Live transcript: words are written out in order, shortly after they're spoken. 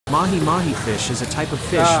Mahi Mahi fish is a type of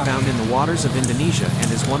fish found in the waters of Indonesia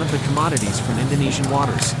and is one of the commodities from Indonesian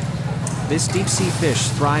waters. This deep-sea fish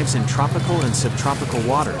thrives in tropical and subtropical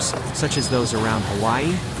waters, such as those around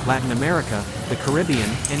Hawaii, Latin America, the Caribbean,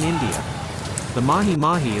 and India. The Mahi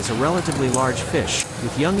Mahi is a relatively large fish,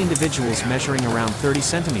 with young individuals measuring around 30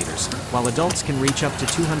 centimeters, while adults can reach up to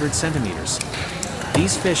 200 centimeters.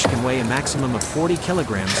 These fish can weigh a maximum of 40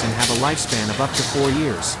 kilograms and have a lifespan of up to 4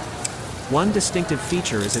 years. One distinctive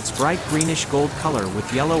feature is its bright greenish-gold color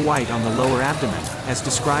with yellow-white on the lower abdomen, as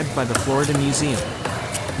described by the Florida Museum.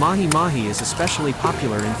 Mahi Mahi is especially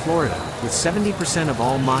popular in Florida, with 70% of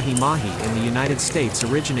all Mahi Mahi in the United States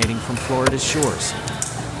originating from Florida's shores.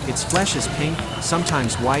 Its flesh is pink,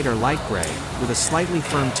 sometimes white or light gray, with a slightly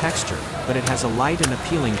firm texture, but it has a light and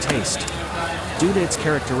appealing taste. Due to its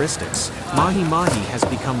characteristics, Mahi Mahi has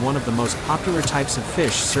become one of the most popular types of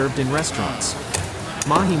fish served in restaurants.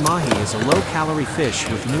 Mahi Mahi is a low-calorie fish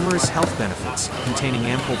with numerous health benefits, containing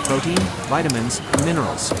ample protein, vitamins, and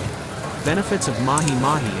minerals. Benefits of Mahi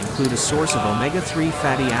Mahi include a source of omega-3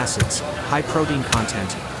 fatty acids, high protein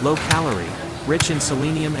content, low calorie, rich in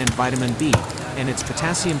selenium and vitamin B, and its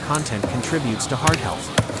potassium content contributes to heart health.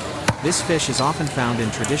 This fish is often found in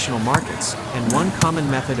traditional markets, and one common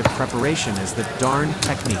method of preparation is the darn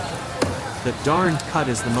technique. The darn cut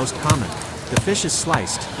is the most common. The fish is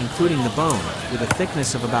sliced, including the bone, with a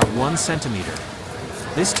thickness of about 1 centimeter.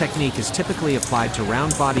 This technique is typically applied to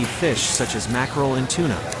round-bodied fish such as mackerel and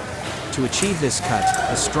tuna. To achieve this cut,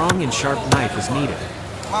 a strong and sharp knife is needed.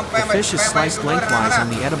 The fish is sliced lengthwise on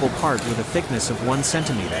the edible part with a thickness of 1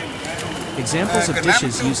 centimeter. Examples of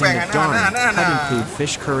dishes using the darn cut include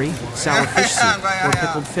fish curry, sour fish soup, or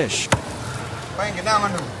pickled fish.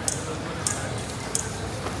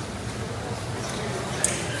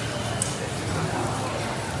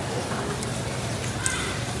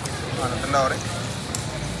 Telur ni.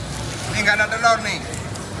 Ni enggak ada telur nih.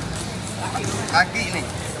 Kaki nih.